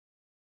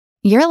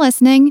You're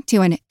listening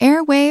to an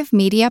Airwave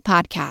Media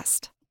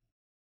Podcast.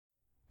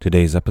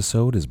 Today's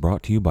episode is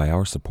brought to you by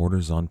our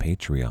supporters on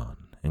Patreon,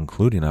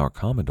 including our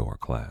Commodore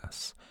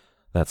class.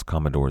 That's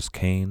Commodores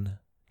Kane,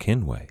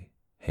 Kinway,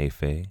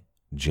 Hefe,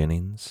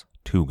 Jennings,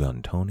 Two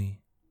Gun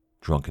Tony,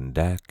 Drunken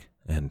Dak,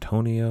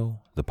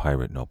 Antonio, the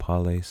Pirate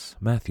Nopales,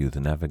 Matthew the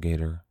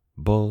Navigator,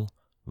 Bull,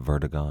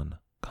 Vertigon,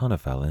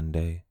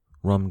 Conifalende,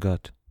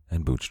 Rumgut,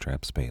 and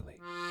Bootstraps Bailey.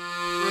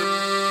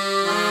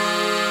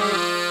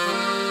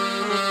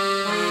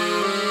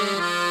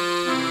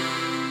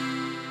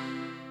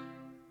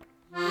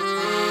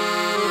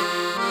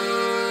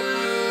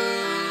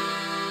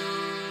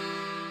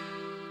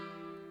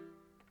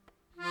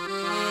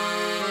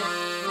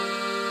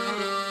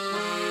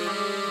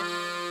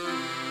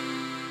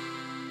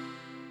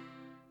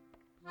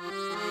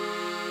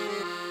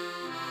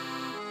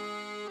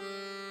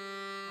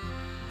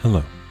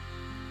 Hello,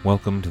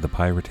 welcome to the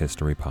Pirate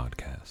History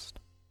Podcast.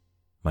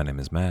 My name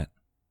is Matt.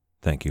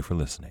 Thank you for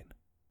listening.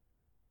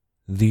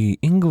 The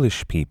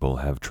English people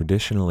have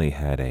traditionally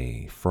had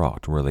a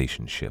fraught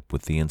relationship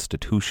with the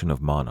institution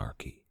of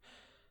monarchy.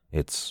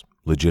 It's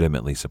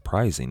legitimately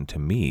surprising to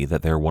me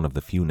that they're one of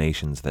the few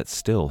nations that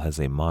still has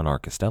a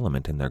monarchist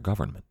element in their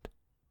government.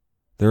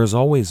 There has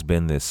always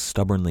been this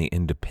stubbornly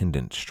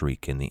independent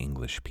streak in the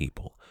English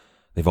people.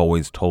 They've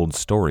always told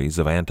stories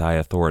of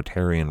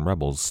anti-authoritarian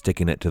rebels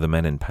sticking it to the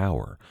men in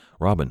power.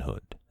 Robin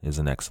Hood is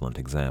an excellent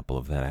example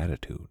of that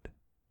attitude.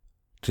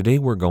 Today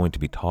we're going to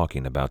be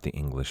talking about the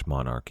English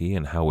monarchy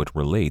and how it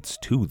relates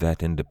to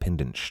that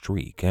independent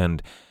streak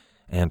and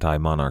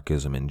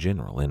anti-monarchism in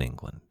general in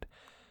England.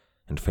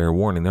 And fair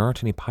warning, there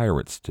aren't any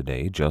pirates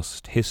today,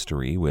 just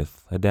history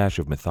with a dash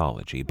of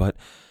mythology, but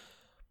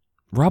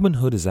Robin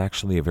Hood is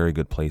actually a very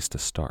good place to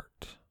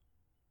start.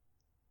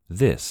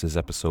 This is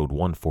episode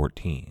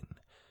 114.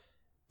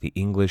 The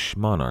English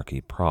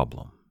Monarchy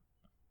Problem.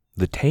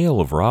 The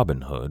tale of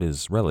Robin Hood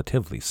is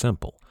relatively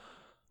simple.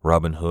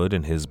 Robin Hood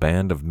and his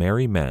band of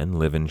merry men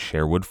live in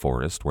Sherwood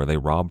Forest where they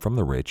rob from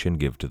the rich and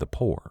give to the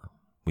poor.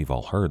 We've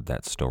all heard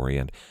that story,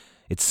 and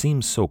it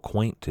seems so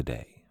quaint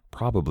today,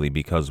 probably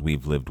because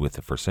we've lived with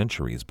it for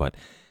centuries, but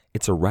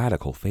it's a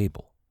radical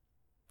fable.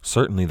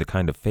 Certainly the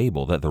kind of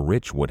fable that the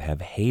rich would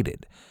have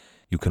hated.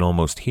 You can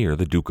almost hear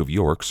the Duke of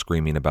York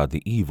screaming about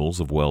the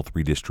evils of wealth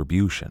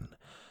redistribution.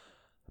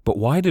 But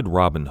why did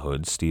Robin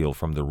Hood steal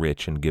from the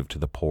rich and give to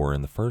the poor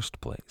in the first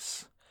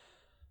place?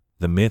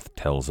 The myth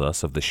tells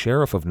us of the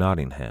Sheriff of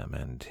Nottingham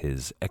and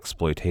his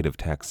exploitative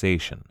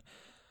taxation.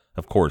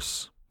 Of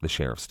course, the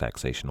sheriff's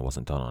taxation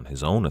wasn't done on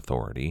his own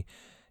authority.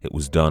 It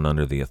was done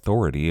under the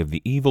authority of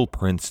the evil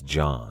Prince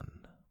John.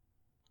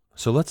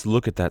 So let's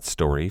look at that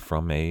story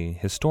from a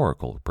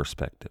historical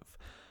perspective.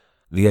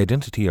 The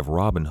identity of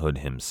Robin Hood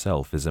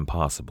himself is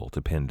impossible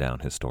to pin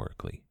down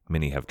historically.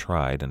 Many have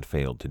tried and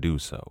failed to do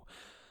so.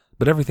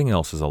 But everything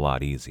else is a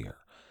lot easier.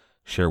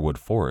 Sherwood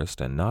Forest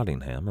and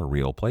Nottingham are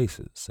real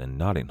places in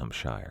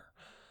Nottinghamshire.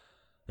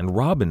 And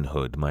Robin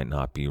Hood might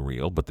not be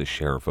real, but the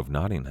Sheriff of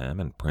Nottingham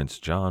and Prince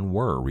John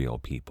were real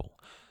people.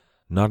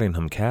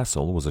 Nottingham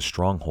Castle was a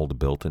stronghold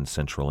built in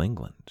central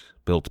England,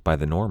 built by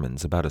the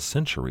Normans about a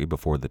century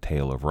before the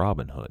tale of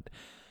Robin Hood.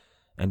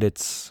 And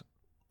it's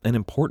an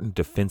important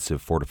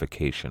defensive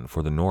fortification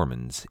for the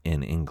Normans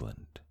in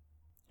England.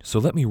 So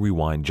let me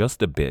rewind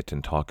just a bit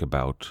and talk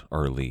about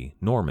early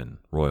Norman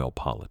royal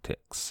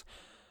politics.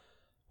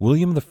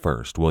 William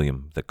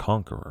the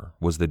Conqueror,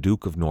 was the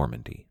Duke of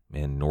Normandy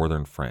in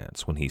northern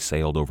France when he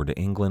sailed over to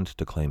England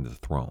to claim the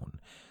throne.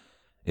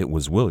 It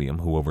was William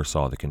who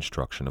oversaw the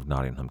construction of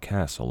Nottingham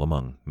Castle,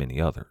 among many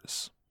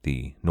others.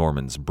 The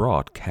Normans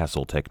brought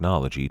castle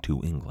technology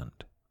to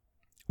England.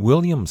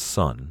 William's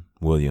son,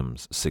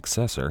 William's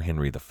successor,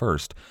 Henry I,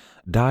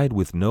 died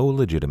with no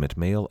legitimate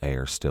male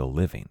heir still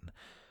living.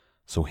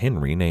 So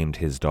Henry named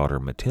his daughter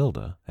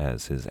Matilda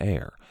as his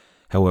heir.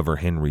 However,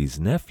 Henry's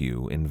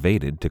nephew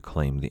invaded to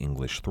claim the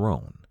English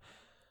throne.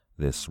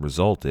 This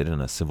resulted in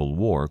a civil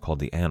war called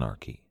the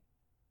Anarchy.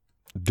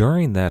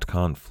 During that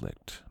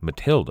conflict,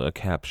 Matilda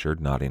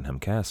captured Nottingham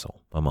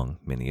Castle, among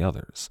many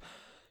others.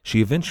 She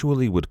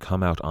eventually would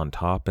come out on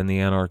top in the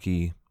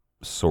Anarchy,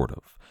 sort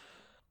of.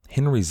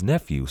 Henry's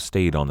nephew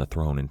stayed on the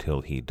throne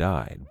until he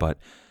died, but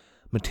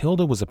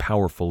Matilda was a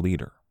powerful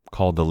leader,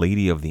 called the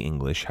Lady of the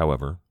English,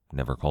 however,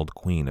 never called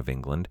Queen of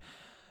England,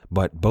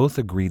 but both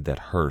agreed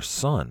that her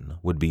son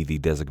would be the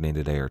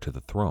designated heir to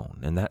the throne,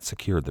 and that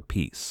secured the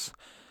peace.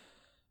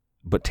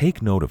 But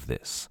take note of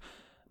this.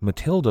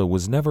 Matilda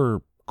was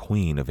never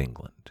Queen of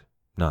England,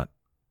 not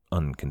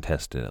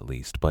uncontested at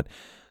least, but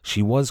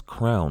she was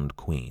crowned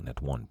queen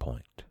at one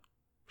point.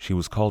 She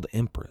was called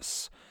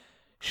Empress.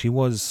 She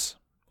was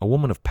a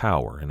woman of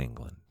power in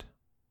England.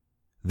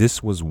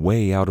 This was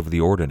way out of the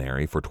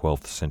ordinary for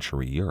 12th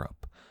century Europe.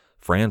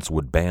 France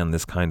would ban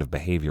this kind of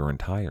behavior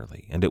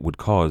entirely, and it would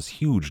cause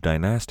huge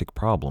dynastic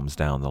problems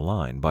down the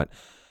line, but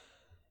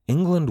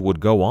England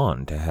would go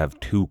on to have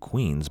two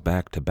queens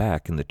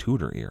back-to-back in the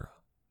Tudor era,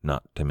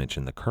 not to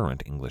mention the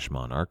current English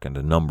monarch and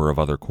a number of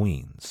other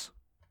queens.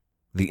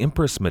 The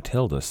Empress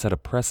Matilda set a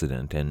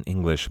precedent in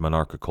English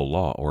monarchical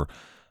law, or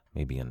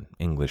maybe an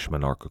English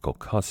monarchical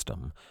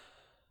custom.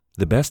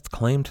 The best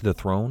claim to the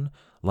throne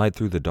lied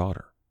through the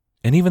daughter.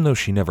 And even though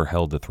she never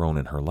held the throne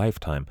in her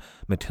lifetime,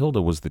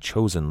 Matilda was the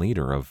chosen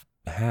leader of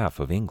half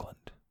of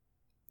England.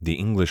 The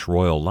English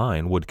royal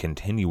line would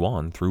continue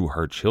on through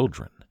her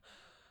children.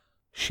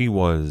 She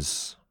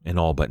was, in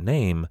all but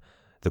name,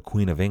 the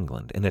Queen of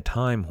England, in a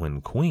time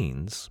when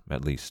queens,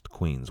 at least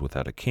queens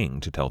without a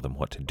king to tell them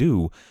what to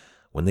do,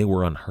 when they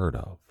were unheard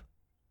of.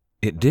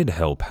 It did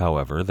help,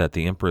 however, that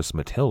the Empress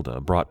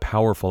Matilda brought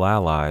powerful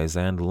allies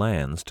and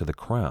lands to the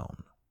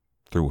crown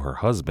through her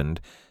husband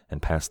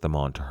and passed them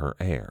on to her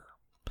heir.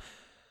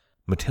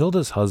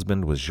 Matilda's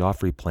husband was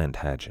Geoffrey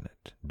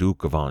Plantagenet,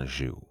 Duke of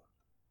Anjou.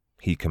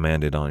 He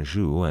commanded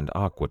Anjou and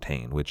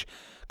Aquitaine, which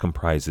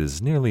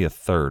comprises nearly a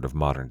third of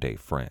modern-day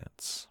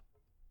France.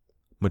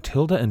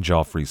 Matilda and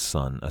Geoffrey's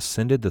son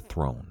ascended the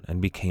throne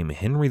and became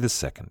Henry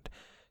II,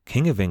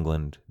 King of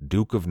England,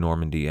 Duke of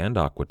Normandy and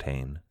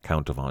Aquitaine,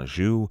 Count of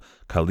Anjou,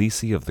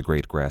 Khaleesi of the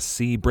Great Grass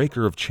Sea,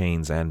 Breaker of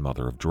Chains, and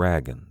Mother of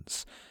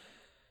Dragons.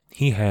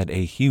 He had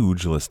a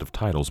huge list of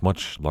titles,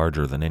 much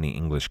larger than any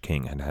English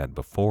king had had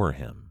before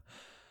him.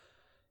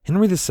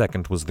 Henry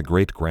II was the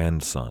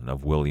great-grandson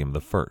of William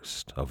I,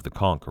 of the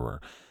Conqueror,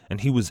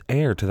 and he was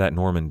heir to that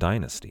Norman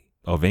dynasty,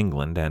 of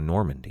England and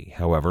Normandy.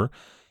 However,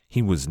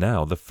 he was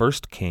now the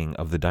first king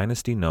of the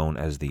dynasty known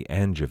as the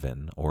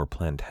Angevin or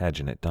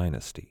Plantagenet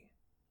dynasty.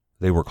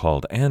 They were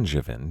called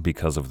Angevin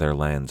because of their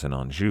lands in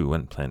Anjou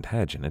and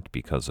Plantagenet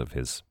because of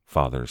his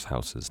father's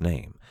house's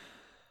name.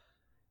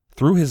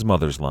 Through his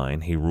mother's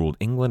line, he ruled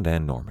England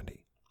and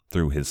Normandy.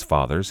 Through his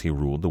father's, he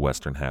ruled the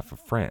western half of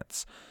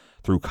France.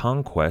 Through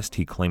conquest,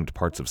 he claimed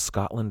parts of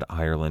Scotland,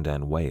 Ireland,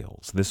 and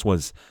Wales. This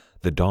was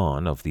the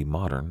dawn of the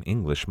modern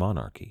English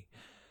monarchy.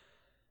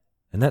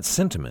 And that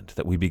sentiment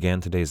that we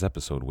began today's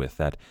episode with,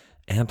 that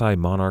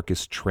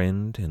anti-monarchist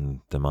trend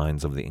in the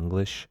minds of the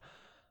English,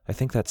 I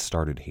think that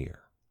started here.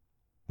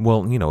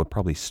 Well, it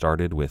probably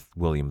started with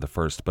William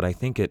I, but I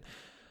think it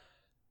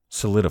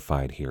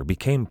solidified here,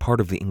 became part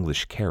of the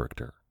English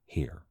character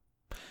here.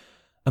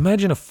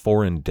 Imagine a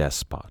foreign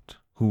despot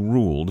who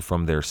ruled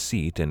from their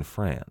seat in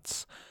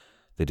France.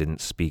 They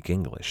didn't speak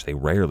English, they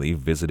rarely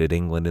visited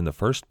England in the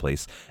first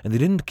place, and they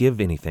didn't give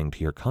anything to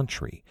your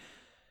country.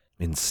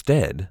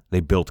 Instead, they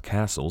built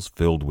castles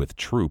filled with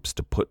troops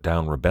to put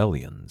down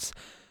rebellions,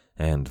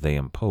 and they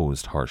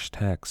imposed harsh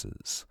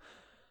taxes.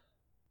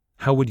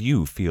 How would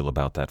you feel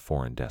about that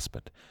foreign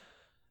despot?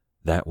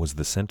 That was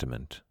the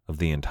sentiment of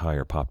the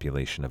entire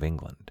population of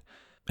England.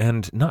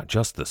 And not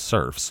just the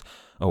serfs.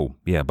 Oh,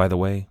 yeah, by the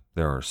way,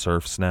 there are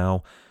serfs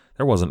now.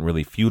 There wasn't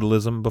really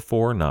feudalism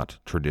before, not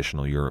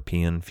traditional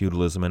European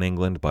feudalism in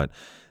England, but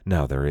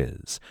now there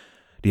is.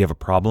 Do you have a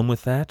problem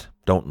with that?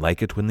 Don't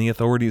like it when the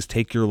authorities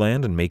take your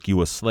land and make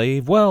you a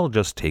slave? Well,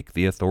 just take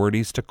the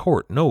authorities to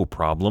court. No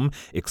problem,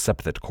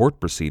 except that court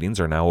proceedings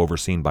are now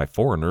overseen by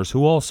foreigners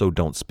who also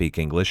don't speak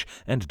English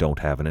and don't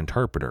have an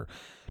interpreter.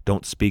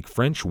 Don't speak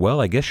French?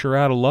 Well, I guess you're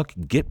out of luck.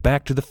 Get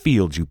back to the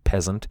fields, you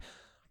peasant.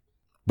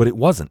 But it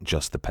wasn't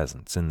just the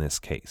peasants in this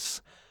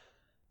case.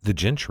 The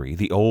gentry,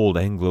 the old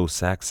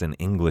Anglo-Saxon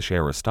English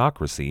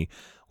aristocracy,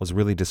 was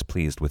really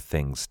displeased with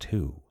things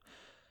too.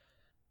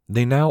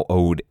 They now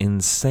owed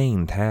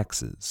insane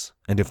taxes,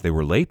 and if they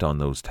were late on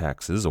those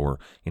taxes or,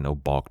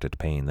 balked at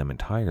paying them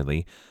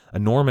entirely, a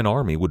Norman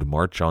army would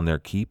march on their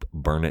keep,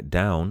 burn it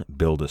down,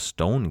 build a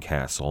stone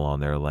castle on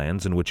their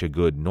lands in which a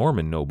good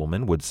Norman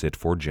nobleman would sit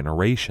for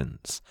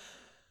generations.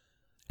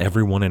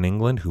 Everyone in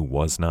England who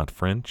was not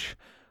French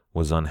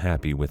was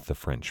unhappy with the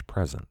French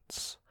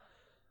presence.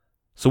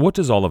 So what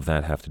does all of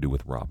that have to do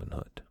with Robin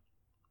Hood?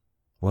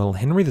 Well,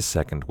 Henry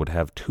II would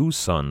have two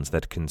sons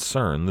that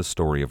concern the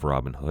story of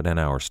Robin Hood and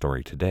our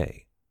story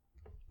today.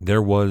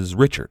 There was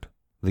Richard,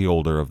 the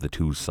older of the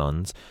two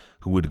sons,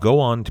 who would go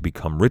on to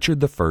become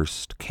Richard I,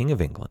 King of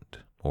England,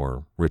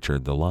 or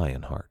Richard the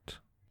Lionheart.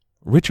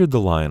 Richard the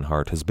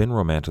Lionheart has been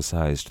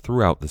romanticized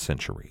throughout the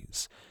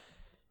centuries.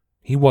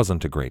 He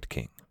wasn't a great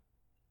king.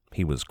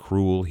 He was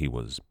cruel, he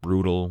was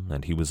brutal,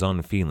 and he was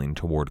unfeeling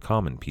toward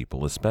common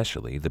people,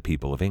 especially the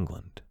people of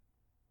England.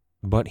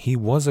 But he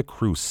was a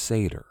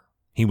crusader.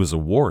 He was a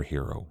war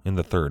hero in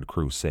the Third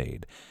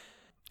Crusade,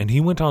 and he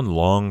went on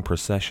long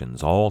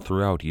processions all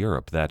throughout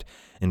Europe that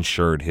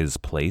ensured his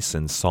place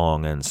in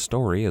song and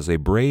story as a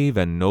brave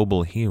and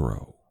noble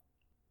hero.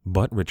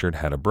 But Richard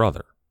had a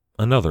brother,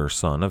 another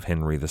son of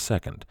Henry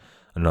II,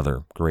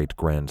 another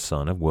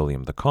great-grandson of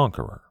William the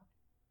Conqueror.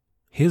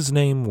 His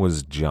name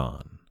was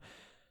John.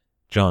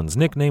 John's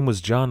nickname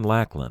was John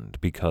Lackland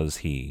because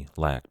he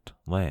lacked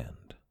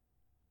land.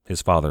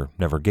 His father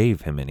never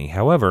gave him any.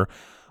 However,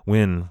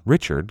 when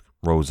Richard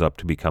rose up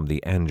to become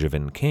the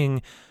Angevin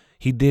king,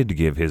 he did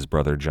give his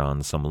brother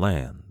John some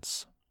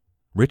lands.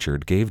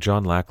 Richard gave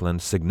John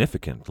Lackland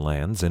significant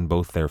lands in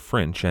both their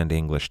French and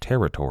English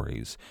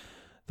territories.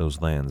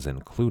 Those lands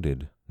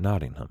included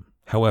Nottingham.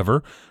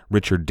 However,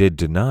 Richard did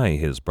deny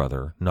his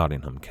brother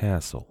Nottingham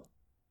Castle.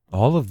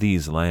 All of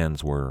these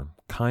lands were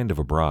kind of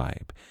a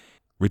bribe.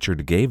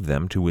 Richard gave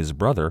them to his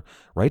brother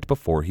right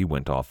before he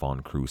went off on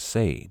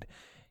crusade.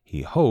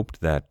 He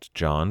hoped that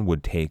John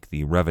would take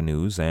the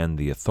revenues and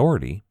the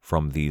authority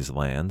from these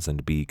lands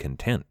and be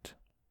content.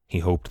 He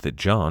hoped that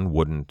John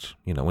wouldn't,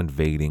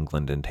 invade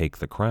England and take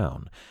the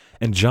crown.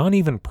 And John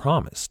even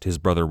promised his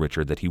brother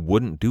Richard that he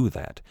wouldn't do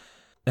that.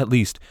 At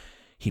least,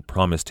 he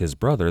promised his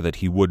brother that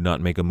he would not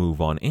make a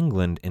move on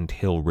England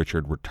until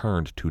Richard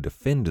returned to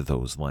defend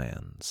those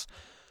lands,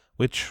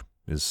 which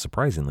is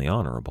surprisingly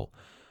honorable.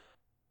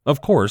 Of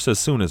course, as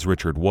soon as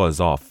Richard was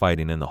off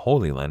fighting in the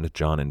Holy Land,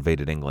 John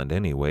invaded England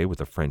anyway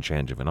with a French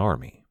Angevin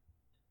army.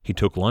 He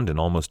took London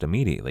almost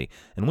immediately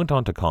and went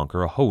on to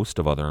conquer a host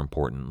of other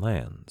important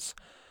lands.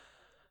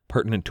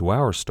 Pertinent to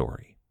our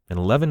story, in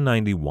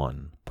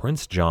 1191,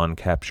 Prince John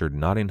captured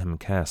Nottingham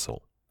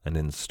Castle and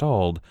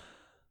installed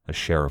a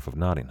Sheriff of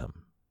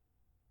Nottingham.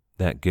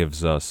 That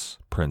gives us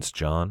Prince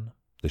John,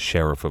 the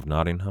Sheriff of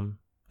Nottingham,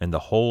 and the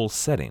whole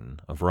setting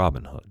of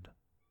Robin Hood.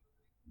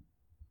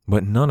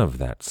 But none of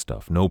that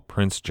stuff, no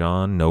Prince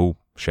John, no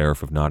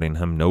Sheriff of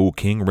Nottingham, no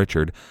King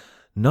Richard,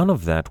 none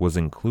of that was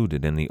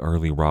included in the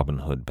early Robin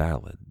Hood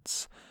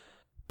ballads.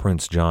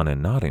 Prince John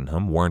and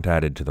Nottingham weren't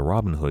added to the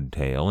Robin Hood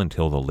tale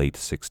until the late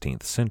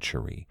 16th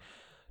century,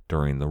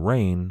 during the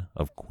reign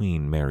of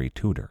Queen Mary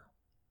Tudor.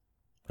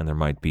 And there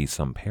might be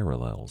some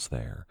parallels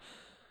there.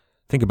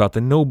 Think about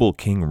the noble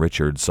King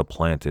Richard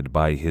supplanted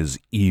by his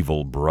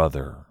evil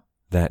brother.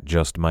 That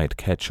just might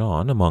catch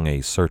on among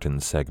a certain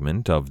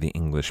segment of the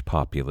English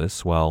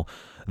populace, while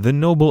the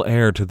noble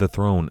heir to the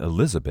throne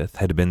Elizabeth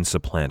had been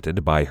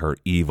supplanted by her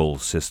evil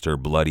sister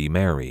Bloody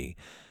Mary.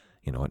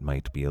 It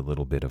might be a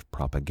little bit of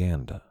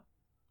propaganda.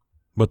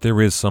 But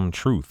there is some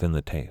truth in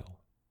the tale.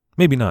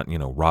 Maybe not,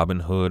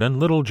 Robin Hood and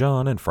Little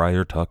John and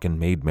Friar Tuck and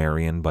Maid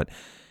Marian, but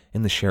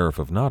in the Sheriff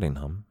of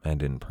Nottingham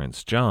and in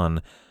Prince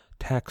John,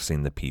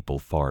 taxing the people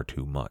far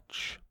too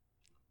much.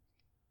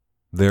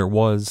 There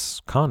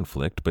was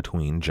conflict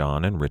between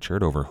John and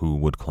Richard over who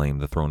would claim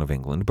the throne of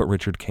England, but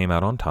Richard came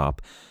out on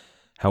top.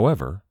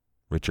 However,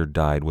 Richard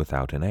died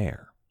without an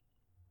heir,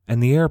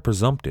 and the heir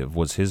presumptive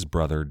was his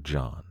brother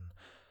John.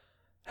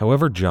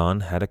 However,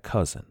 John had a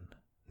cousin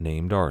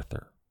named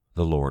Arthur,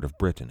 the Lord of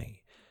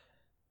Brittany.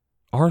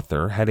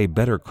 Arthur had a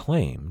better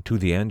claim to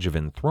the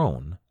Angevin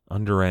throne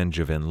under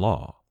Angevin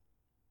law.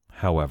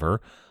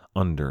 However,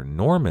 under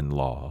Norman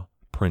law,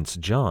 Prince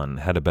John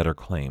had a better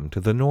claim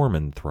to the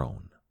Norman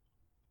throne.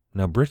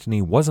 Now,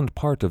 Brittany wasn't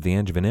part of the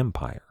Angevin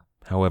Empire.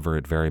 However,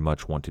 it very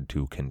much wanted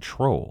to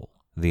control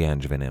the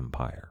Angevin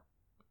Empire,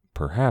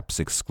 perhaps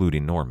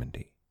excluding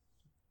Normandy,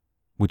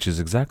 which is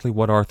exactly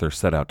what Arthur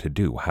set out to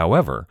do.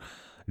 However,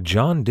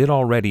 John did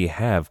already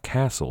have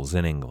castles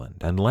in England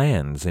and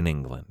lands in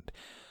England.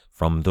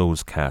 From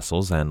those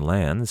castles and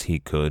lands, he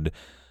could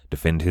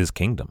defend his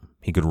kingdom.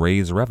 He could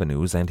raise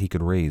revenues and he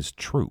could raise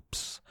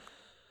troops.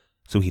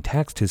 So he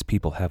taxed his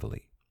people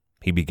heavily.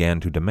 He began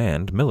to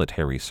demand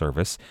military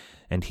service,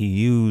 and he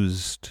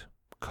used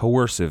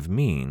coercive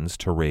means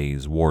to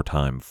raise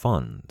wartime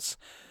funds.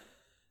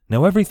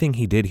 Now, everything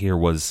he did here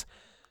was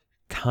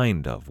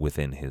kind of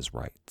within his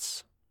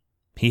rights.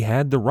 He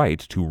had the right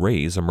to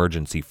raise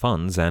emergency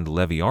funds and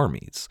levy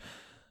armies,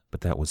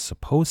 but that was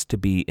supposed to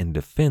be in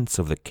defense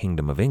of the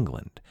Kingdom of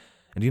England.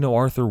 And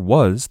Arthur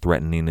was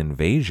threatening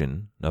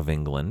invasion of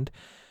England,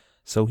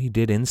 so he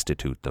did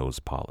institute those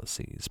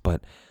policies,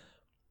 but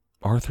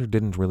Arthur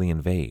didn't really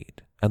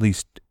invade. At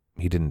least,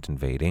 he didn't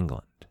invade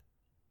England.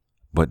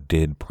 But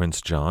did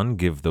Prince John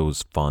give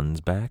those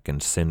funds back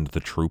and send the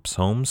troops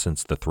home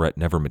since the threat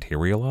never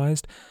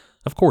materialized?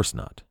 Of course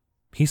not.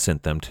 He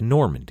sent them to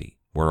Normandy,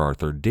 where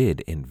Arthur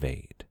did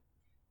invade.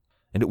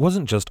 And it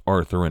wasn't just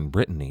Arthur and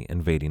Brittany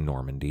invading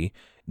Normandy.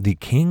 The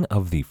king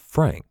of the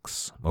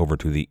Franks, over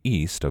to the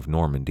east of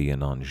Normandy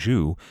and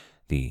Anjou,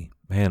 the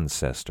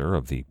ancestor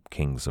of the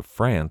kings of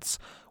France,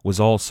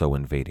 was also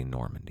invading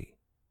Normandy.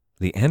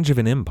 The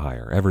Angevin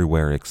Empire,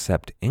 everywhere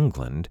except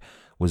England,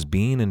 was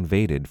being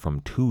invaded from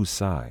two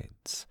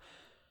sides.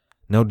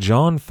 Now,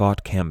 John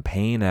fought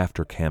campaign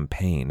after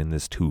campaign in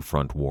this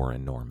two-front war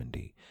in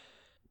Normandy,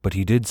 but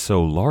he did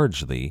so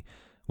largely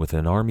with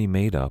an army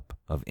made up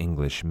of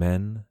English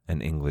men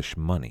and English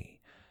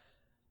money,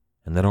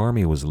 and that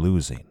army was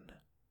losing.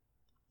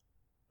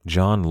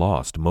 John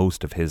lost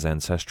most of his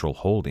ancestral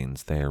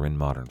holdings there in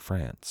modern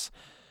France,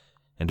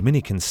 and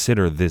many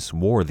consider this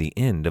war the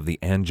end of the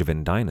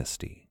Angevin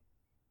dynasty.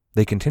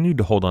 They continued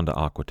to hold on to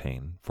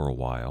Aquitaine for a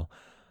while,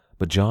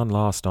 but John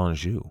lost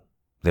Anjou.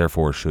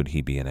 Therefore, should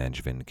he be an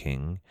Angevin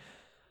king?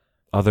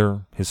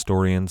 Other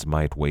historians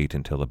might wait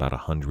until about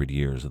 100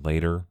 years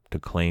later to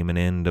claim an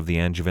end of the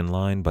Angevin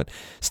line, but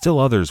still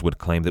others would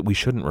claim that we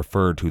shouldn't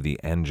refer to the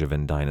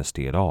Angevin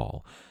dynasty at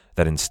all,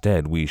 that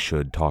instead we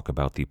should talk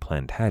about the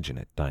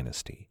Plantagenet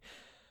dynasty.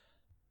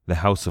 The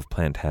House of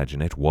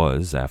Plantagenet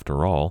was,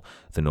 after all,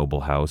 the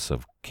noble house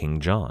of King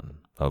John,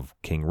 of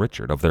King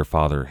Richard, of their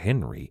father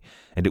Henry,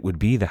 and it would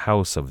be the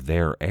house of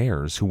their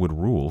heirs who would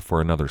rule for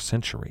another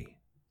century.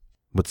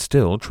 But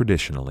still,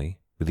 traditionally,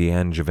 the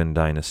Angevin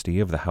dynasty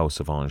of the House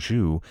of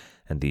Anjou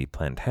and the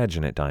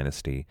Plantagenet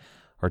dynasty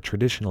are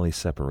traditionally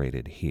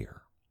separated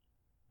here.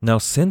 Now,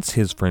 since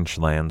his French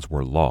lands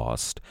were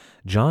lost,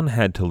 John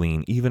had to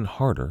lean even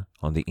harder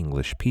on the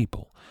English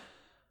people.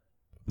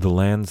 The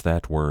lands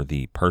that were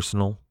the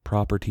personal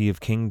property of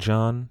King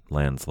John,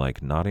 lands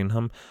like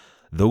Nottingham,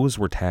 those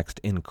were taxed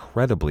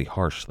incredibly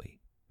harshly.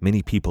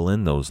 Many people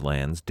in those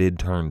lands did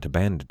turn to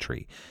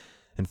banditry.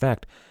 In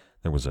fact,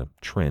 there was a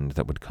trend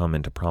that would come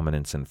into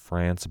prominence in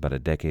France about a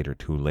decade or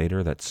two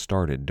later that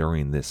started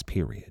during this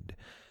period.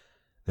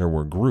 There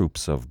were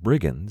groups of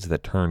brigands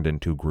that turned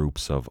into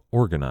groups of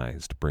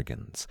organized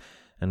brigands,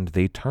 and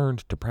they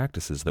turned to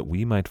practices that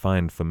we might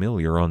find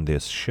familiar on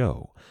this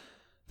show.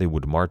 They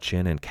would march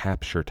in and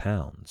capture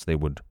towns. They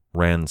would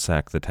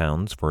ransack the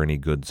towns for any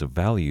goods of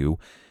value,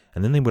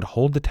 and then they would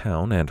hold the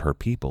town and her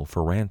people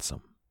for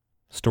ransom.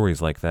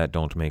 Stories like that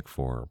don't make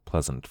for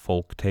pleasant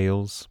folk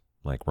tales,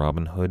 like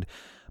Robin Hood,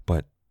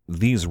 but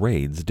these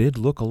raids did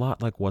look a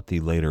lot like what the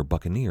later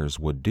buccaneers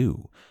would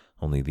do,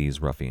 only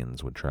these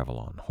ruffians would travel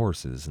on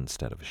horses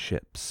instead of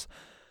ships.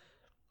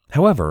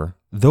 However,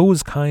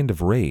 those kind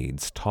of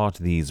raids taught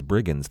these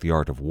brigands the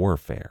art of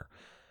warfare,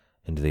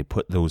 and they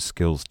put those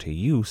skills to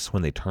use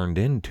when they turned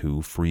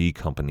into free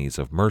companies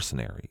of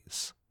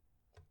mercenaries.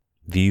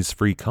 These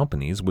free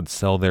companies would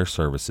sell their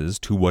services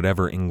to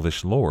whatever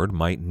English lord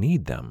might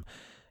need them,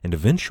 and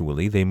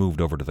eventually they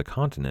moved over to the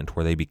continent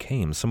where they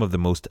became some of the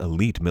most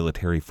elite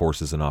military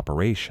forces in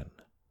operation.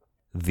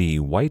 The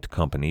White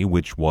Company,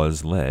 which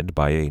was led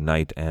by a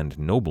knight and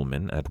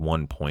nobleman at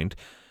one point,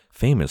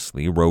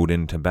 famously rode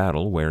into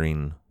battle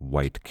wearing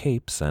white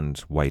capes and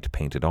white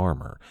painted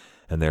armor,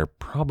 and they're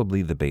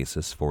probably the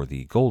basis for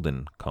the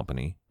Golden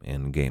Company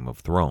in Game of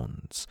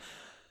Thrones.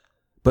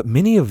 But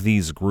many of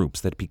these groups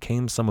that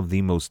became some of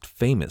the most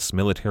famous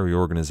military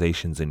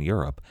organizations in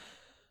Europe,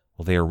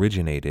 well, they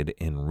originated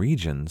in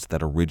regions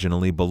that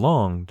originally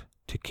belonged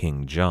to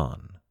King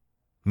John.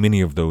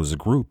 Many of those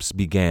groups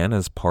began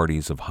as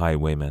parties of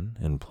highwaymen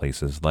in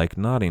places like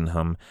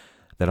Nottingham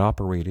that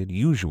operated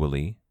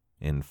usually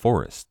in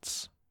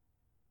forests.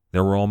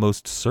 There were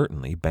almost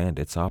certainly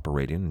bandits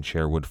operating in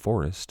Sherwood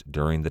Forest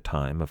during the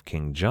time of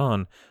King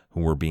John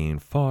who were being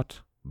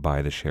fought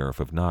by the Sheriff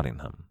of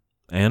Nottingham.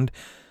 And,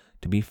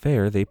 to be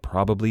fair, they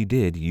probably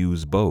did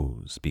use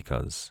bows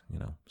because,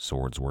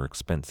 swords were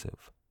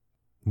expensive.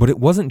 But it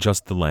wasn't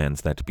just the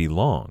lands that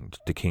belonged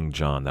to King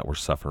John that were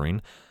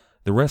suffering.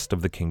 The rest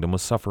of the kingdom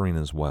was suffering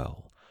as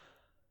well.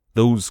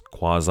 Those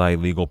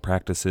quasi-legal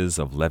practices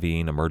of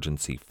levying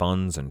emergency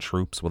funds and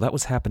troops, well, that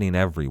was happening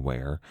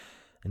everywhere,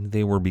 and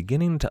they were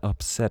beginning to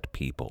upset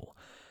people.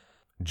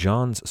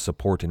 John's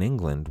support in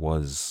England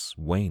was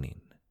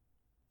waning.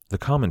 The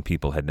common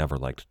people had never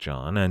liked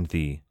John, and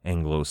the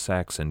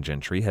Anglo-Saxon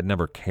gentry had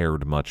never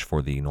cared much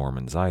for the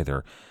Normans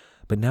either,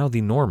 but now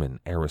the Norman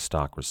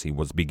aristocracy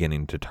was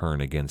beginning to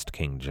turn against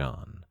King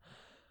John.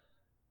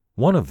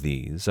 One of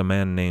these, a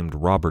man named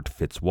Robert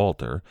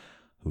Fitzwalter,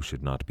 who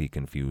should not be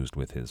confused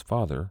with his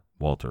father,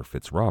 Walter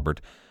Fitzrobert,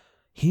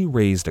 he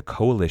raised a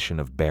coalition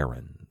of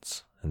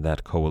barons, and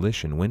that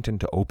coalition went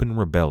into open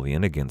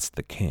rebellion against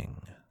the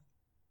king.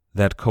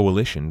 That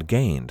coalition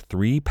gained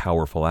 3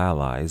 powerful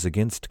allies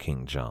against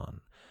King John.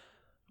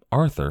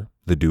 Arthur,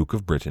 the Duke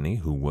of Brittany,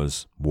 who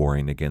was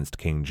warring against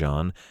King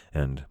John,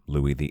 and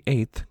Louis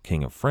VIII,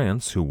 King of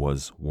France, who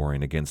was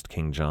warring against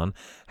King John,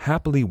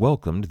 happily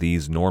welcomed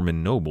these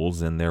Norman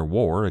nobles in their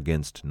war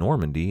against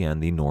Normandy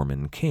and the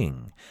Norman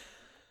king.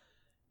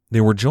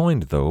 They were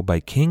joined, though,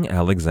 by King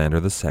Alexander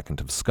II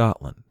of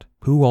Scotland,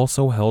 who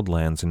also held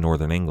lands in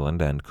northern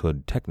England and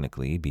could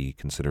technically be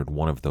considered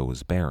one of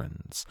those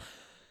barons.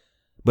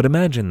 But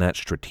imagine that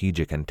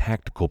strategic and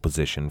tactical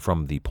position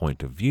from the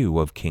point of view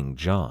of King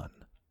John.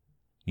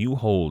 You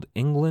hold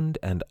England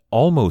and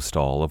almost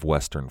all of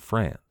western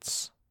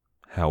France.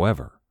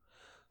 However,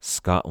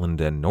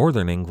 Scotland and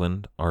northern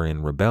England are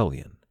in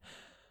rebellion.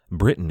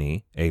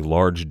 Brittany, a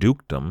large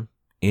dukedom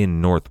in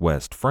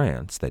northwest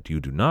France that you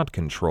do not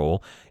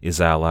control,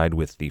 is allied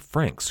with the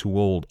Franks, who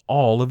hold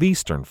all of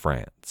eastern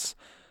France.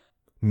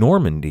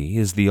 Normandy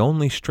is the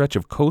only stretch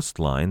of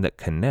coastline that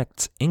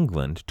connects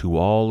England to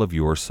all of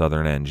your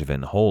southern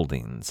Angevin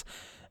holdings,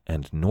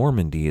 and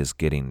Normandy is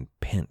getting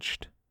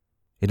pinched.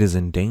 It is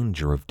in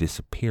danger of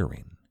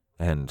disappearing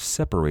and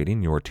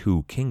separating your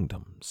 2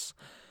 kingdoms.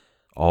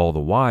 All the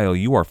while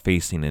you are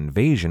facing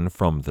invasion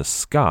from the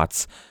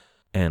Scots,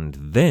 and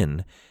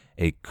then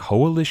a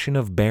coalition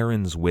of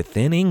barons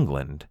within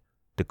England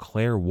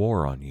declare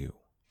war on you.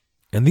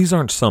 And these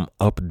aren't some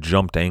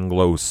up-jumped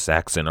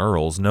Anglo-Saxon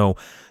earls. No,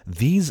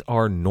 these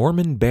are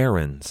Norman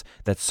barons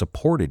that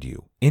supported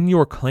you in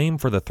your claim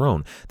for the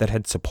throne, that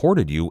had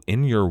supported you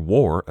in your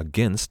war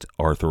against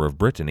Arthur of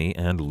Brittany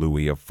and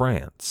Louis of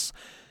France.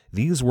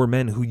 These were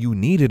men who you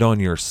needed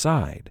on your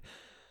side,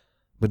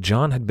 but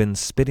John had been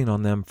spitting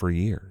on them for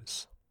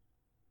years.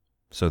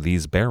 So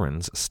these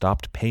barons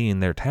stopped paying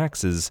their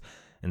taxes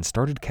and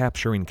started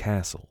capturing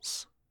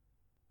castles.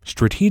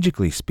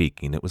 Strategically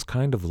speaking, it was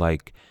kind of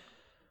like,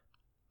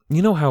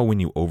 you know how when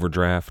you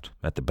overdraft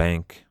at the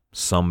bank,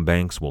 some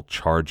banks will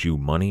charge you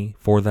money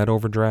for that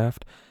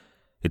overdraft?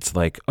 It's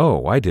like,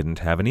 oh, I didn't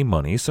have any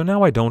money, so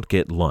now I don't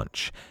get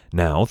lunch.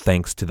 Now,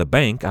 thanks to the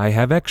bank, I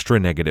have extra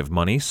negative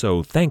money,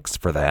 so thanks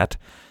for that.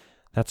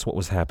 That's what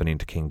was happening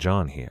to King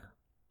John here.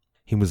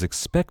 He was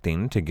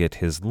expecting to get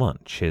his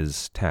lunch,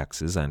 his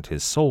taxes, and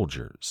his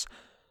soldiers.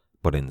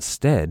 But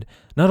instead,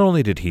 not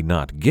only did he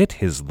not get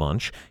his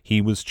lunch,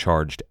 he was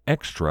charged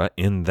extra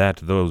in that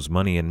those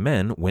money and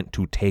men went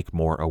to take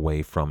more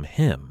away from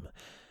him.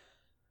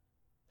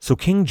 So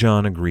King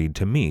John agreed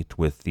to meet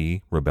with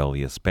the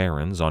rebellious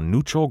barons on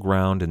neutral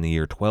ground in the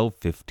year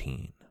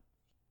 1215.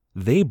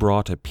 They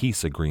brought a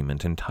peace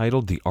agreement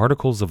entitled the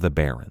Articles of the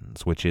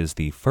Barons, which is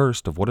the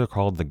first of what are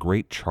called the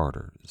Great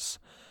Charters.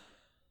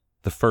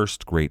 The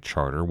first Great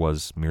Charter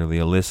was merely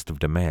a list of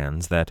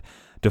demands that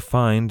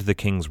defined the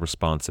king's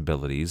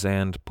responsibilities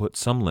and put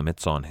some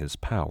limits on his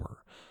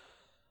power.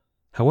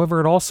 However,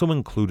 it also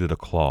included a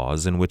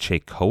clause in which a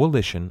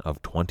coalition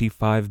of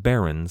 25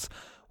 barons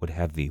would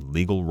have the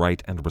legal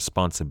right and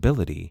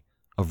responsibility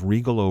of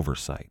regal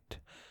oversight.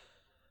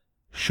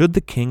 Should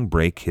the king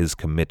break his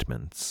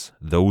commitments,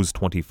 those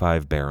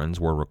 25 barons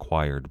were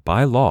required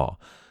by law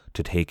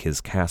to take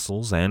his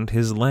castles and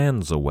his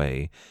lands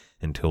away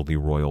until the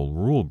royal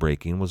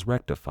rule-breaking was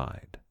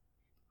rectified.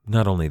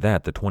 Not only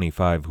that, the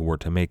 25 who were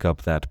to make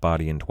up that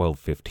body in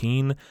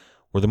 1215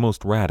 were the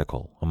most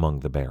radical among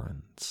the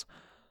barons.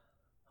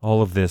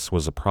 All of this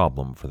was a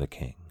problem for the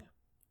king.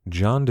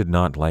 John did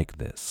not like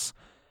this.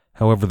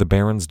 However, the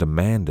barons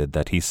demanded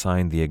that he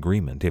sign the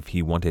agreement if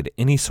he wanted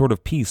any sort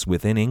of peace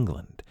within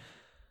England.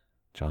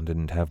 John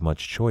didn't have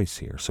much choice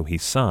here, so he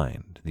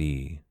signed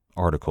the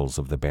Articles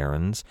of the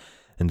Barons,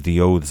 and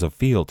the oaths of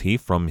fealty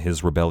from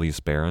his rebellious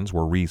barons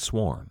were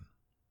re-sworn.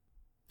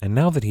 And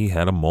now that he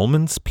had a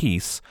moment's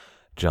peace,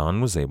 John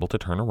was able to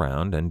turn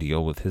around and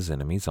deal with his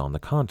enemies on the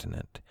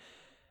continent.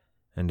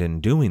 And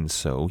in doing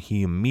so,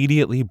 he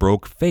immediately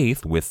broke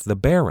faith with the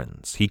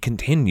barons. He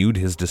continued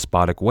his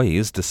despotic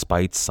ways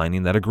despite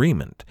signing that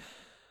agreement.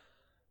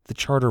 The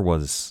charter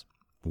was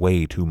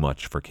way too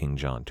much for King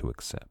John to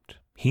accept.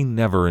 He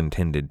never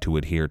intended to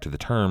adhere to the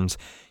terms.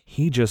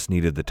 He just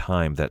needed the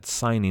time that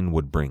signing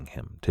would bring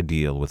him to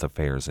deal with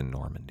affairs in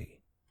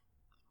Normandy.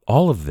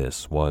 All of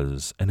this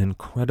was an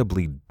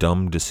incredibly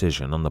dumb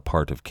decision on the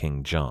part of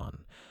King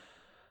John,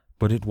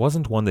 but it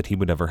wasn't one that he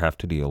would ever have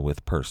to deal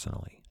with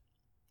personally.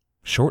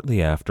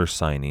 Shortly after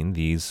signing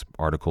these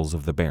Articles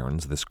of the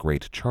Barons, this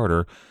great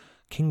charter,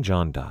 King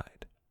John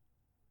died.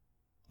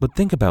 But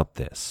think about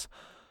this.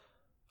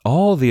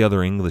 All the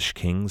other English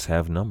kings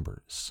have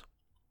numbers.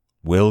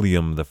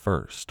 William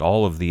I,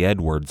 all of the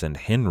Edwards and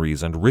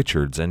Henrys and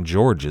Richards and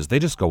Georges, they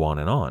just go on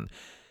and on.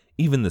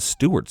 Even the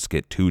Stuarts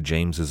get 2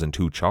 Jameses and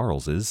 2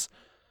 Charleses.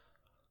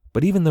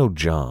 But even though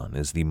John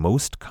is the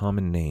most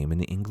common name in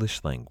the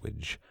English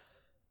language,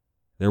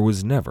 there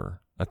was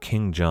never a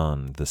King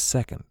John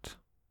II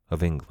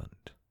of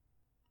England.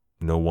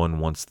 No one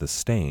wants the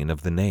stain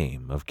of the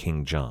name of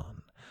King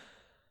John.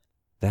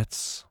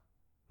 That's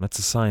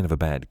a sign of a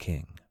bad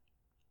king.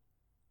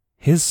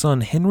 His son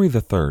Henry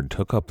III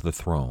took up the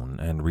throne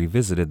and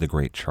revisited the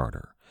Great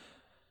Charter.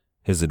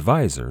 His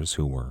advisors,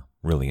 who were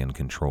really in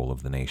control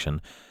of the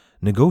nation,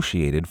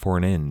 negotiated for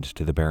an end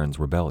to the Barons'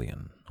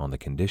 rebellion on the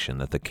condition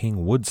that the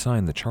king would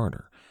sign the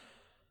charter.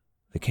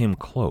 They came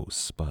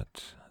close,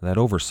 but that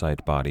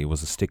oversight body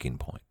was a sticking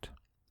point.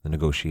 The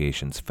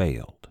negotiations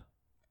failed.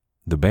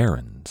 The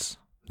barons,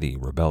 the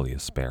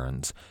rebellious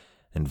barons,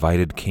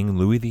 invited King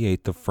Louis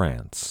VIII of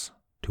France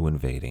to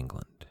invade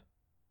England,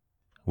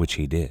 which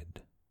he did.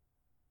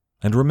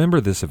 And remember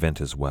this event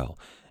as well,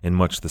 in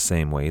much the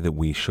same way that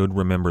we should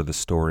remember the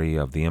story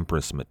of the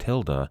Empress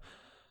Matilda.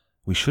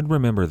 We should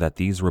remember that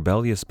these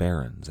rebellious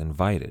barons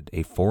invited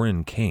a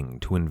foreign king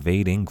to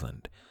invade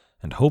England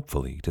and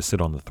hopefully to sit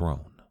on the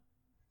throne.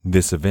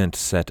 This event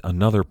set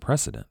another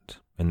precedent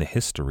in the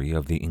history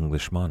of the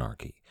English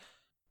monarchy.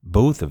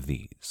 Both of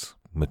these,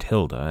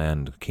 Matilda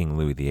and King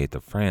Louis VIII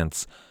of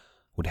France,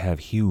 would have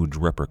huge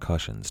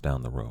repercussions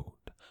down the road.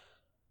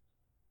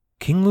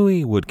 King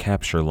Louis would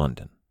capture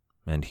London,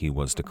 and he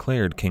was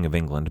declared King of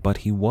England, but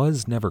he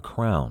was never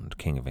crowned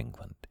King of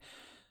England.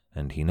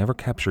 And he never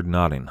captured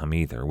Nottingham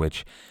either,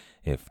 which,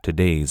 if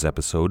today's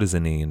episode is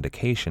any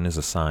indication, is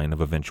a sign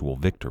of eventual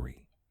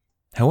victory.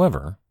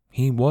 However,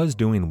 he was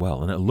doing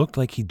well, and it looked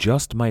like he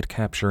just might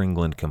capture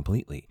England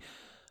completely,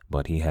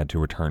 but he had to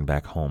return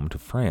back home to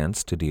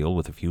France to deal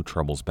with a few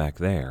troubles back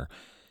there,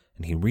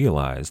 and he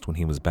realized when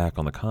he was back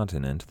on the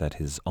continent that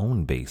his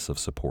own base of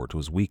support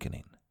was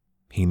weakening.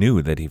 He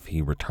knew that if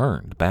he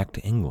returned back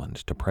to England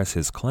to press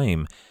his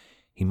claim,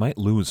 he might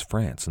lose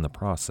France in the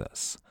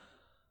process.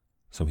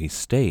 So he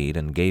stayed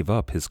and gave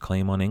up his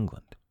claim on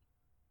England.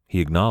 He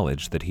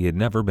acknowledged that he had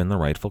never been the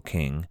rightful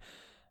king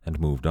and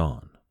moved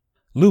on.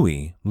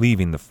 Louis,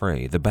 leaving the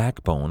fray, the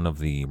backbone of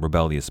the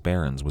rebellious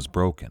barons was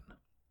broken.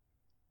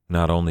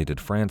 Not only did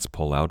France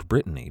pull out,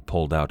 Brittany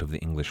pulled out of the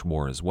English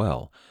war as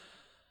well.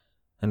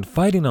 And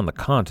fighting on the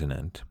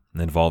continent,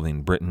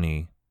 involving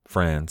Brittany,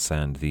 France,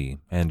 and the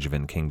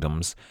Angevin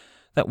kingdoms,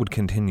 that would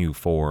continue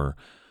for,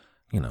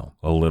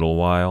 a little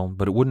while,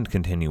 but it wouldn't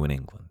continue in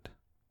England.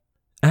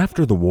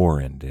 After the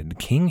war ended,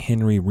 King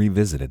Henry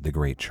revisited the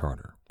Great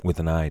Charter, with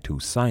an eye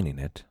to signing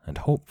it and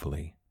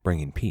hopefully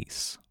bringing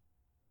peace.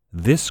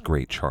 This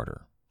Great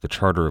Charter, the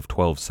Charter of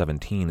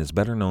 1217, is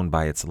better known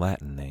by its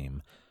Latin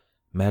name,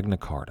 Magna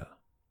Carta.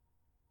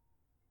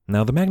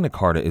 Now, the Magna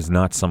Carta is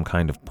not some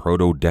kind of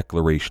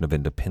proto-declaration of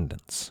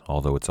independence,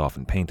 although it's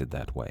often painted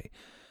that way.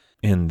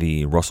 In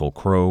the Russell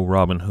Crowe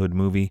Robin Hood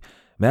movie,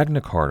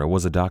 Magna Carta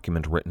was a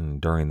document written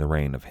during the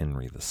reign of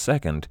Henry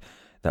II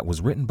that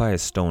was written by a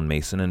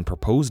stonemason and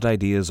proposed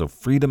ideas of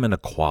freedom and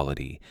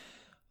equality.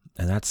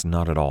 And that's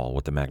not at all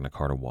what the Magna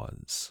Carta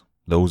was.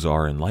 Those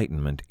are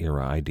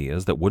Enlightenment-era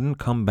ideas that wouldn't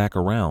come back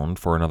around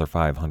for another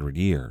 500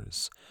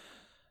 years.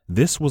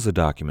 This was a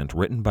document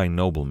written by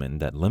noblemen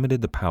that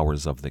limited the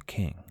powers of the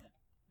king.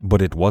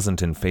 But it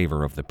wasn't in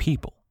favor of the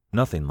people.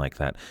 Nothing like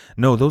that.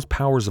 No, those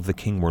powers of the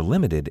king were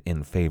limited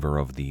in favor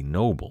of the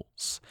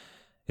nobles.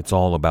 It's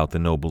all about the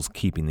nobles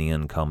keeping the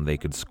income they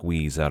could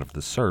squeeze out of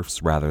the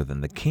serfs rather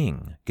than the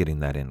king getting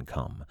that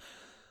income.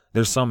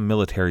 There's some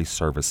military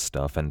service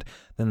stuff, and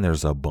then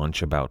there's a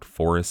bunch about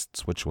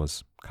forests, which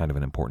was kind of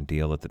an important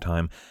deal at the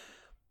time.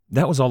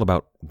 That was all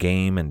about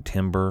game and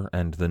timber,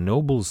 and the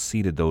nobles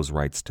ceded those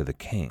rights to the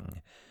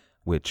king,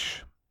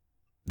 which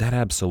that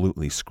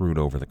absolutely screwed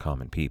over the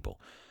common people.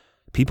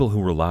 People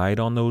who relied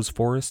on those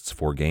forests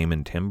for game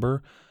and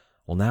timber,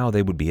 well, now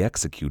they would be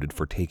executed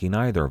for taking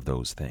either of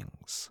those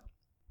things.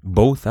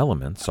 Both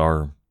elements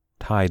are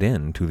tied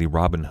in to the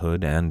Robin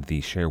Hood and the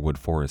Sherwood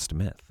Forest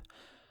myth.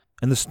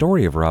 And the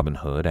story of Robin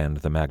Hood and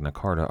the Magna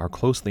Carta are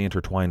closely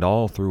intertwined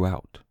all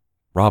throughout.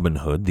 Robin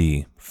Hood,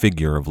 the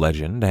figure of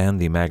legend, and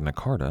the Magna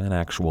Carta, an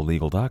actual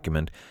legal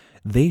document,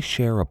 they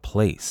share a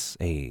place,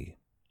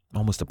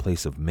 almost a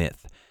place of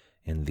myth,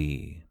 in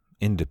the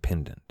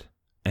independent,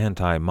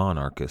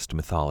 anti-monarchist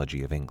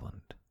mythology of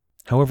England.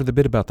 However, the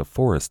bit about the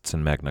forests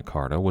in Magna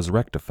Carta was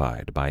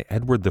rectified by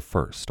Edward I,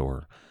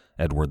 or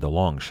Edward the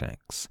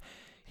Longshanks.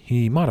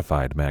 He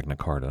modified Magna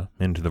Carta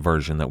into the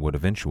version that would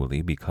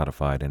eventually be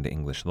codified into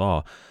English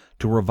law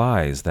to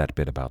revise that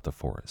bit about the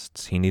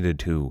forests. He needed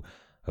to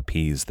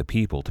appease the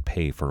people to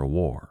pay for a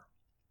war.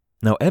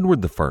 Now,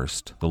 Edward I,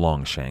 the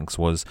Longshanks,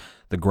 was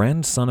the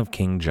grandson of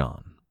King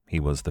John. He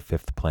was the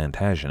 5th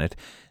Plantagenet,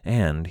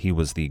 and he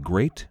was the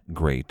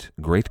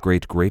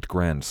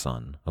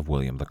great-great-great-great-great-grandson of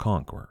William the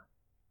Conqueror.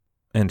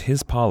 And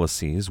his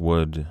policies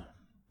would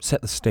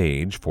set the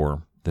stage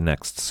for the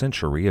next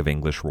century of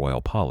English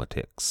royal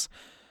politics.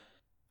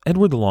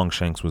 Edward the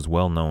Longshanks was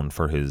well known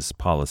for his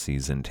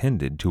policies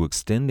intended to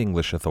extend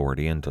English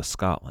authority into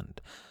Scotland.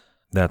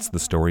 That's the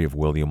story of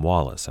William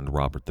Wallace and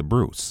Robert the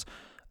Bruce.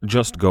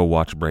 Just go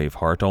watch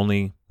Braveheart,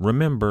 only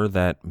remember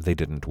that they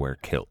didn't wear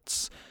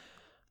kilts.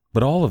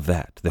 But all of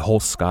that, the whole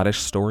Scottish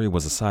story,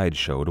 was a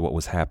sideshow to what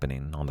was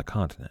happening on the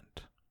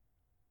continent.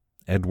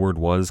 Edward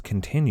was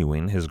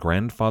continuing his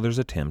grandfather's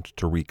attempt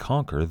to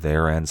reconquer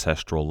their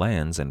ancestral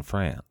lands in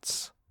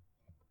France.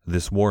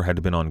 This war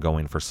had been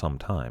ongoing for some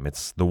time.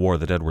 It's the war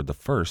that Edward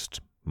I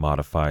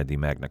modified the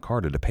Magna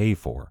Carta to pay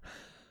for.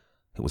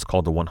 It was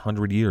called the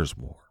 100 Years'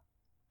 War,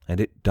 and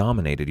it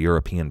dominated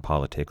European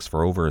politics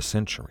for over a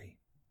century.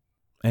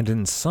 And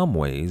in some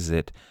ways,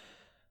 it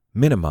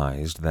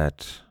minimized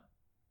that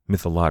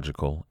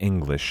mythological,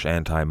 English,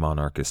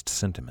 anti-monarchist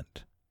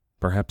sentiment.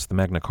 Perhaps the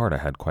Magna Carta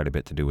had quite a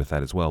bit to do with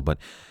that as well, but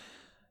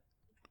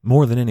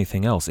more than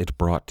anything else, it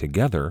brought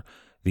together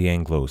the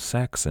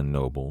Anglo-Saxon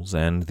nobles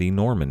and the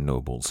Norman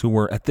nobles, who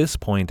were at this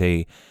point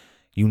a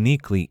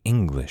uniquely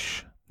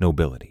English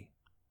nobility.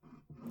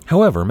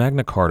 However,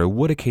 Magna Carta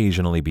would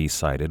occasionally be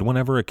cited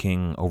whenever a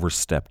king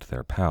overstepped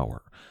their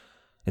power.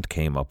 It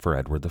came up for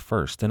Edward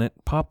I, and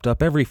it popped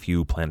up every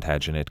few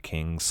Plantagenet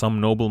kings.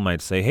 Some noble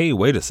might say, hey,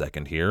 wait a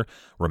second here,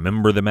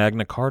 remember the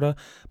Magna Carta?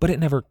 But it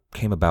never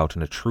came about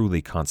in a truly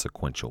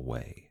consequential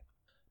way.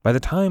 By the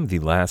time the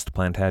last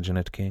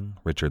Plantagenet king,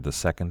 Richard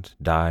II,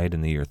 died in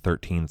the year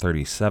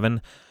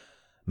 1337,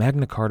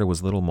 Magna Carta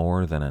was little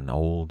more than an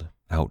old,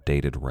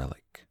 outdated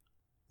relic.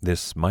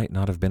 This might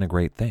not have been a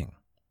great thing.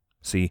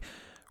 See,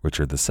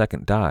 Richard II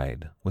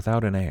died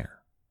without an heir,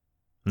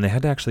 and they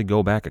had to actually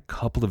go back a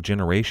couple of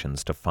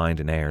generations to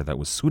find an heir that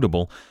was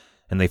suitable,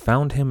 and they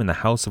found him in the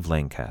House of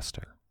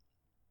Lancaster.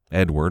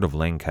 Edward of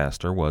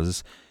Lancaster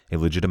was a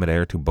legitimate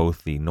heir to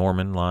both the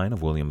Norman line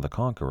of William the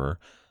Conqueror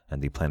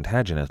and the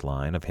Plantagenet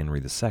line of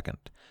Henry II.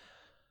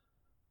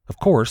 Of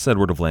course,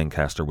 Edward of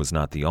Lancaster was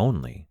not the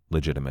only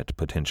legitimate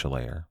potential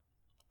heir.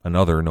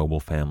 Another noble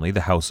family,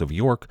 the House of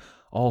York,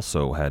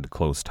 also had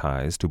close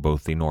ties to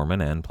both the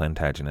Norman and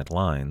Plantagenet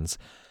lines,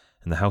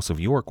 and the House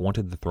of York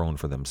wanted the throne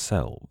for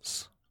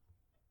themselves.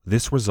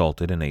 This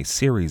resulted in a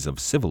series of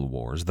civil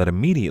wars that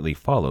immediately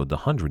followed the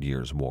 100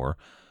 Years' War,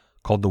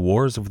 called the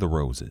Wars of the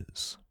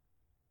Roses.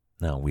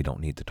 Now, we don't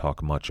need to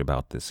talk much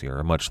about this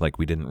era, much like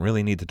we didn't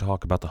really need to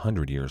talk about the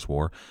 100 Years'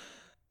 War.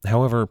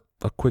 However,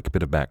 a quick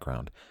bit of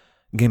background.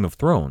 Game of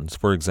Thrones,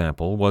 for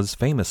example, was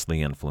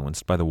famously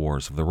influenced by the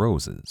Wars of the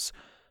Roses.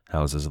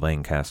 Houses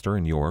Lancaster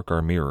and York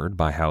are mirrored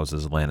by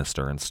houses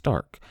Lannister and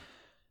Stark.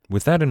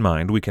 With that in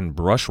mind, we can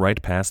brush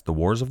right past the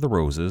Wars of the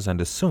Roses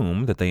and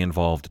assume that they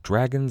involved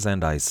dragons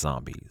and ice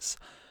zombies.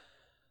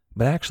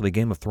 But actually,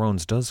 Game of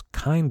Thrones does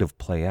kind of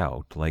play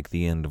out like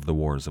the end of the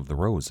Wars of the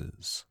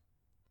Roses.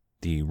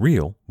 The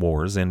real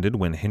wars ended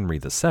when Henry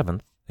VII,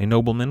 a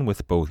nobleman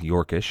with both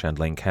Yorkish and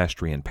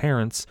Lancastrian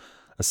parents,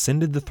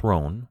 ascended the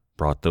throne,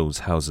 brought those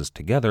houses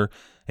together,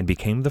 and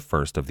became the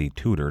first of the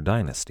Tudor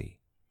dynasty.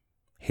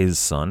 His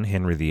son,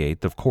 Henry VIII,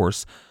 of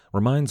course,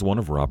 reminds one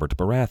of Robert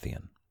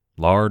Baratheon,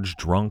 large,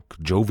 drunk,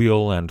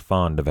 jovial, and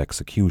fond of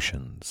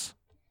executions.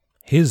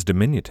 His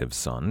diminutive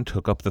son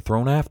took up the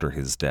throne after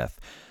his death,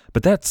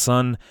 but that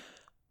son...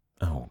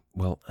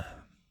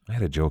 I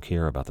had a joke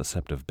here about the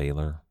Sept of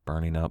Baelor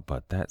burning up,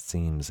 but that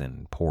seems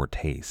in poor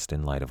taste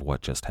in light of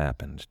what just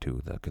happened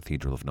to the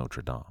Cathedral of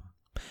Notre Dame.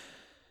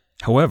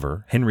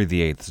 However, Henry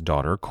VIII's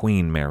daughter,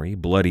 Queen Mary,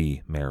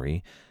 Bloody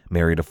Mary,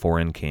 married a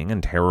foreign king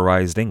and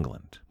terrorized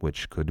England,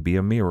 which could be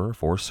a mirror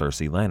for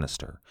Cersei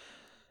Lannister.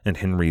 And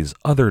Henry's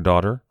other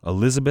daughter,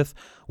 Elizabeth,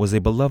 was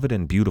a beloved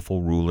and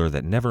beautiful ruler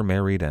that never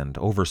married and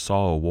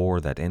oversaw a war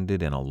that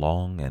ended in a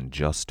long and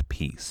just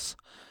peace.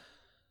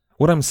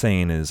 What I'm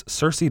saying is,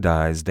 Cersei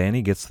dies,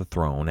 Dany gets the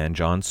throne, and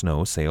Jon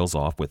Snow sails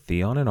off with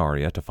Theon and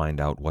Arya to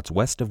find out what's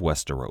west of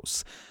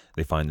Westeros.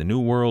 They find the New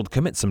World,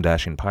 commit some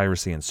dashing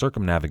piracy, and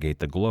circumnavigate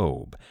the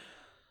globe.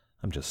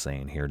 I'm just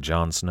saying here,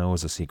 Jon Snow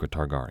is a secret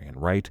Targaryen,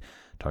 right?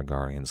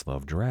 Targaryens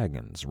love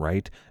dragons,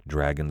 right?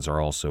 Dragons are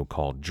also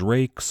called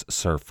drakes.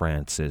 Sir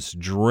Francis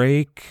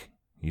Drake.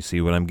 You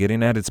see what I'm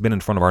getting at? It's been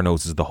in front of our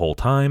noses the whole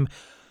time.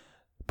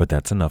 But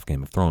that's enough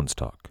Game of Thrones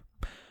talk.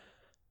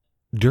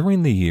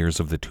 During the years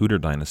of the Tudor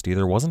dynasty,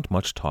 there wasn't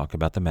much talk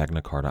about the Magna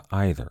Carta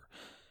either.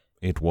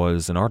 It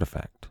was an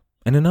artifact,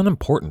 and an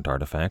unimportant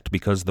artifact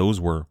because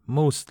those were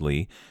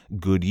mostly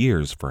good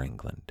years for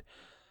England.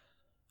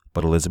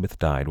 But Elizabeth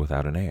died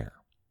without an heir,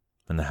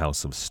 and the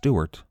House of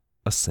Stuart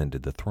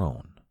ascended the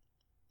throne.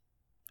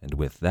 And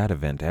with that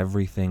event,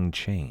 everything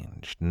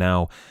changed.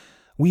 Now,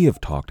 we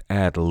have talked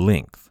at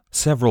length,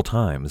 several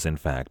times in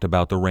fact,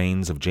 about the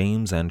reigns of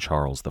James and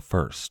Charles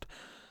I.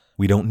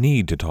 We don't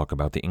need to talk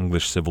about the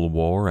English Civil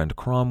War and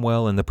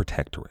Cromwell and the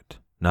Protectorate.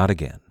 Not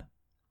again.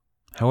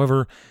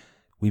 However,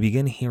 we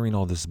begin hearing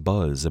all this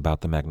buzz about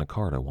the Magna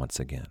Carta once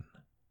again.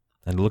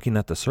 And looking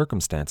at the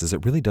circumstances,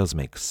 it really does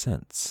make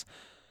sense.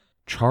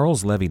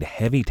 Charles levied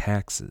heavy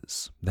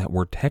taxes that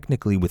were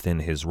technically within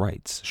his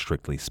rights,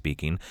 strictly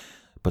speaking,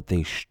 but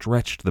they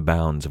stretched the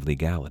bounds of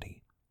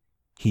legality.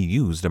 He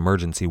used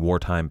emergency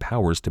wartime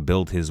powers to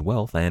build his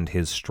wealth and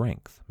his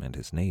strength and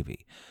his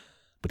navy.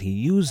 But he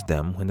used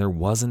them when there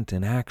wasn't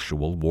an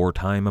actual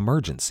wartime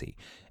emergency,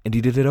 and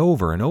he did it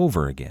over and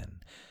over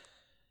again.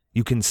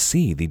 You can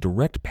see the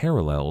direct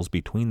parallels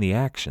between the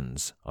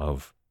actions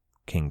of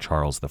King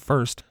Charles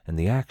I and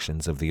the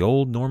actions of the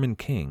old Norman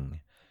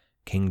king,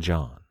 King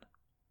John.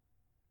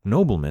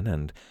 Noblemen,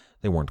 and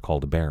they weren't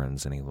called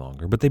barons any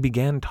longer, but they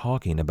began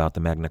talking about the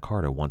Magna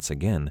Carta once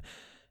again,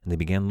 and they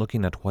began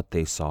looking at what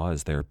they saw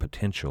as their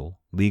potential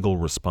legal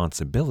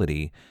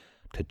responsibility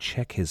to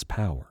check his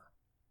power.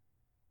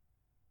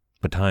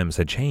 But times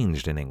had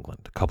changed in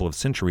England. A couple of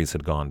centuries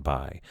had gone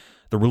by.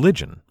 The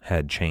religion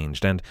had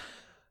changed, and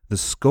the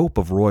scope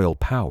of royal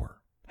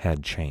power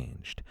had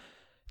changed.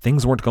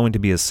 Things weren't going to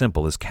be as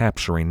simple as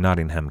capturing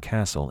Nottingham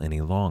Castle any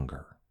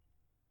longer.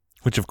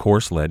 Which, of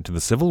course, led to the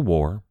Civil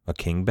War, a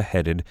king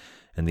beheaded,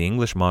 and the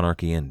English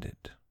monarchy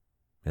ended.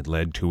 It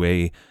led to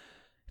a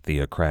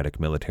theocratic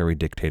military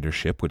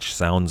dictatorship, which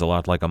sounds a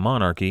lot like a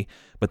monarchy,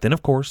 but then,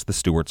 of course, the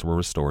Stuarts were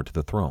restored to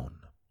the throne.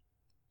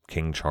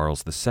 King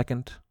Charles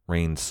II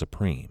reigned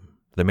supreme.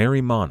 The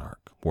merry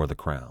monarch wore the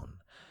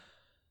crown,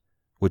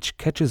 which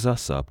catches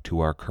us up to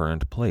our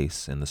current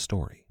place in the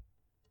story.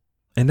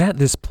 And at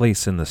this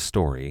place in the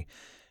story,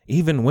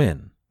 even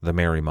when the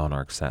merry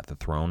monarch sat the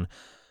throne,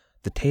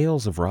 the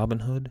tales of Robin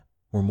Hood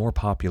were more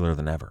popular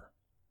than ever.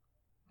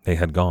 They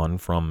had gone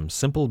from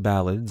simple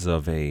ballads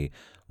of a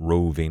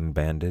roving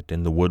bandit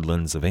in the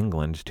woodlands of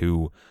England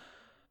to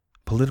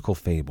political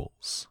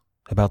fables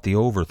about the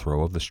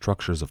overthrow of the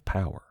structures of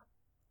power,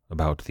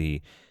 about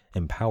the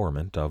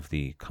empowerment of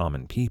the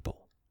common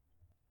people.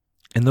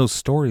 And those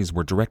stories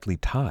were directly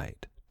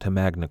tied to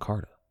Magna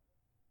Carta.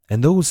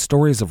 And those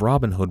stories of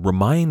Robin Hood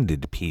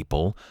reminded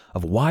people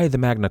of why the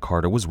Magna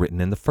Carta was written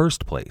in the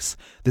first place.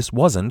 This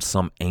wasn't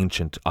some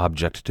ancient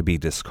object to be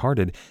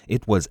discarded.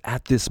 It was,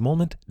 at this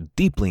moment,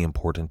 deeply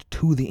important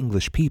to the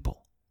English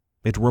people.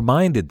 It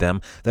reminded them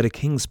that a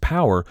king's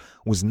power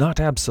was not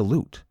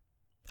absolute.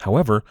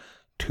 However,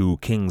 two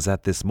kings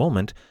at this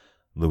moment,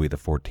 Louis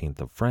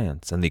XIV of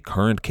France and the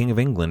current King of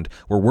England,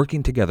 were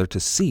working together to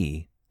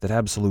see that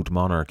absolute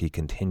monarchy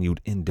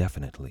continued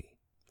indefinitely.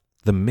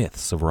 The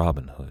myths of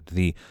Robin Hood,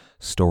 the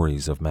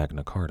stories of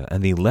Magna Carta,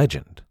 and the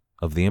legend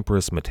of the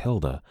Empress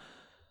Matilda,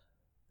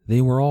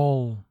 they were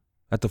all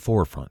at the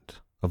forefront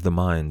of the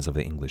minds of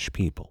the English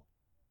people.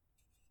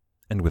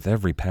 And with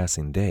every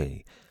passing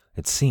day,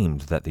 it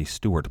seemed that the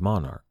Stuart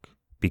monarch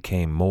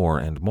became more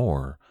and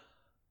more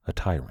a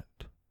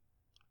tyrant.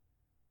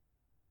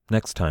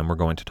 Next time we're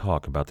going to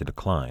talk about the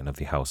decline of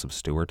the House of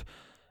Stuart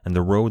and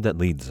the road that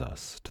leads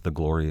us to the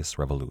glorious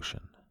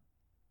revolution.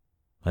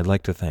 I'd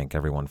like to thank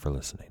everyone for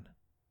listening.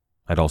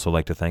 I'd also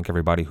like to thank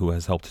everybody who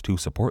has helped to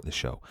support the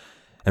show,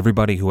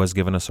 everybody who has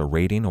given us a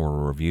rating or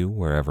a review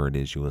wherever it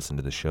is you listen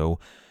to the show,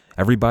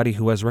 everybody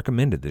who has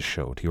recommended this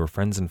show to your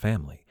friends and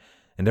family,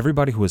 and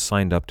everybody who has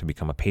signed up to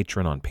become a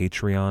patron on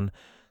Patreon.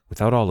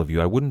 Without all of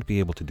you, I wouldn't be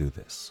able to do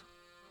this.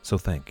 So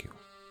thank you.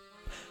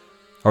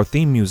 Our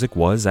theme music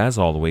was, as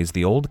always,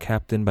 The Old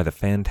Captain by the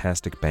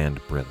fantastic band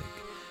Brillig.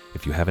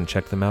 If you haven't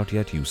checked them out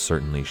yet, you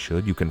certainly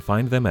should. You can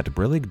find them at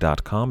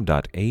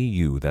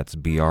brillig.com.au. That's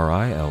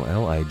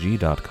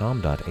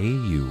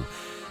BRILLIG.com.au.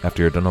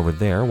 After you're done over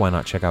there, why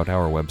not check out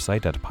our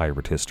website at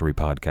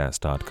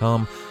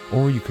piratehistorypodcast.com,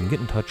 or you can get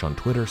in touch on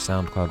Twitter,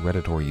 SoundCloud,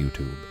 Reddit, or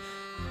YouTube.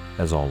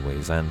 As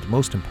always, and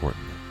most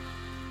importantly,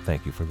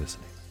 thank you for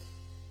listening.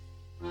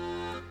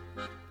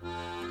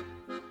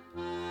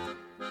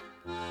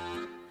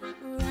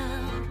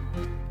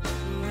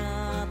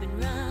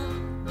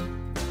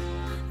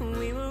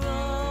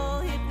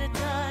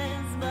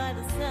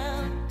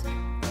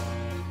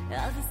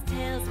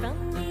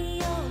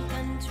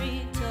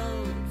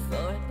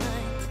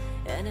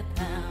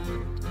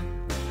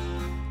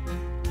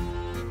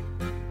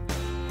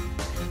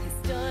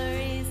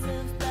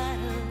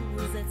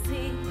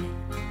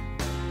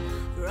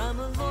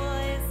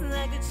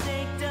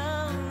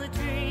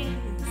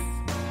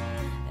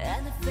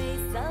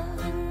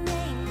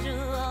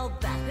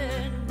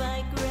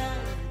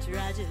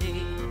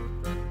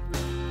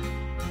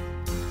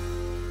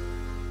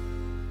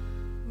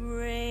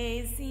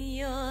 Raise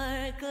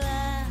your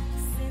glass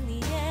in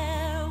the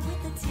air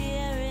with a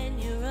tear in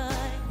your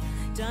eye.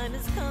 Time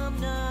has come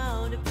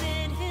now to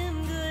bid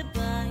him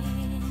goodbye.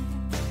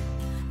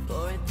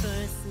 For at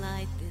first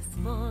light this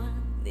morn,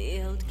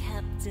 the old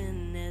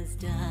captain has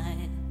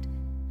died.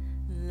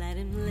 Let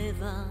him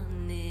live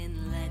on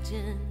in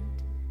legend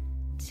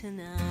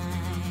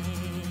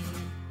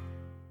tonight.